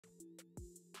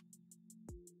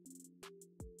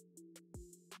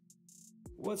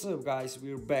What's up, guys?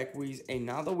 We're back with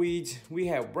another video. We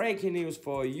have breaking news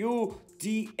for you.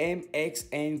 DMX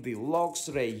and the Locks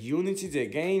reunited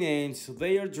again and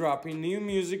they are dropping new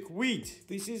music with.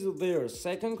 This is their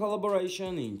second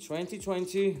collaboration in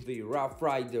 2020. The Rough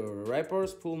Rider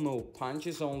rappers pull no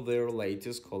punches on their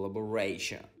latest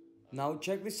collaboration. Now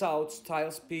check this out,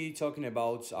 Styles P talking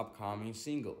about upcoming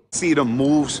single. See the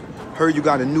moves, heard you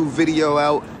got a new video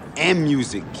out and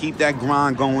music. Keep that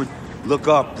grind going. Look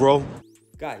up, bro.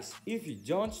 Guys, if you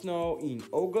don't know, in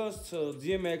August,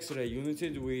 DMX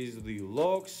reunited with the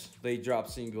Locks. They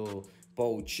dropped single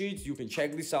Boat Cheat. You can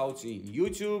check this out in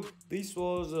YouTube. This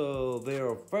was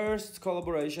their first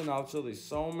collaboration after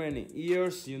so many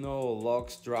years. You know,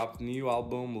 Locks dropped new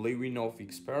album, Living Off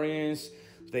Experience.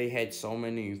 They had so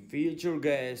many feature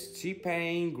guests,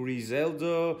 T-Pain,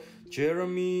 Griselda,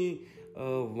 Jeremy,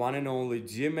 one and only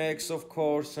DMX, of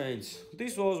course, and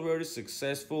this was a very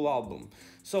successful album.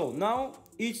 So now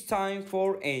it's time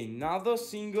for another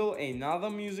single, another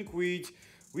music with.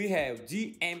 We have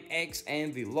DMX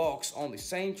and the Locks on the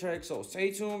same track, so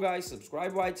stay tuned, guys.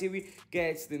 Subscribe YTV,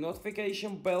 get the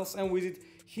notification bells, and visit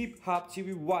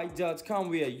hiphoptvy.com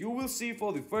where you will see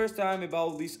for the first time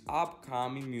about this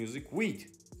upcoming music with.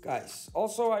 Guys,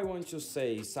 also I want to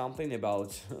say something about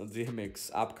DMX's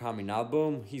upcoming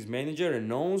album. His manager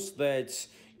announced that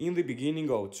in the beginning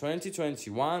of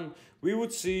 2021 we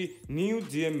would see new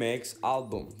DMX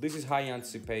album. This is high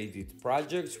anticipated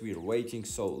project, we're waiting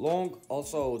so long.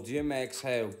 Also DMX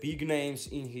have big names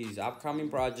in his upcoming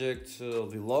project,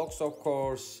 the Locks of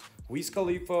course, Wiz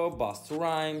Khalifa, Busta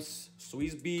Rhymes,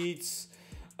 Swiss Beats,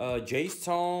 Jay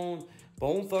Stone,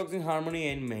 Bone Thugs and Harmony,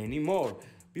 and many more.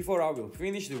 Before I will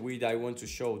finish the video, I want to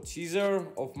show a teaser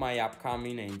of my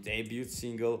upcoming and debut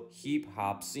single, Hip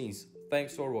Hop Scenes.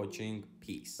 Thanks for watching.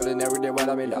 Peace. Every day when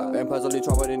I'm in love, and personally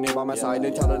troubling by my side,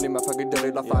 and telling my fucking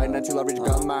dirty love fine until I reach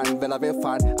gunman. Then I will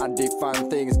find I define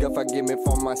things. God forgive me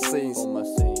for my sins.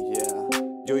 Yeah.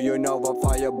 Do you know what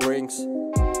fire brings?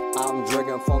 I'm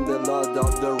drinking from the Lord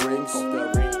of the Rings.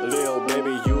 Little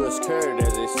baby, you are scared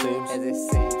as it seems. These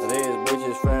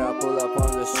bitches fair I pull up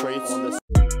on the streets.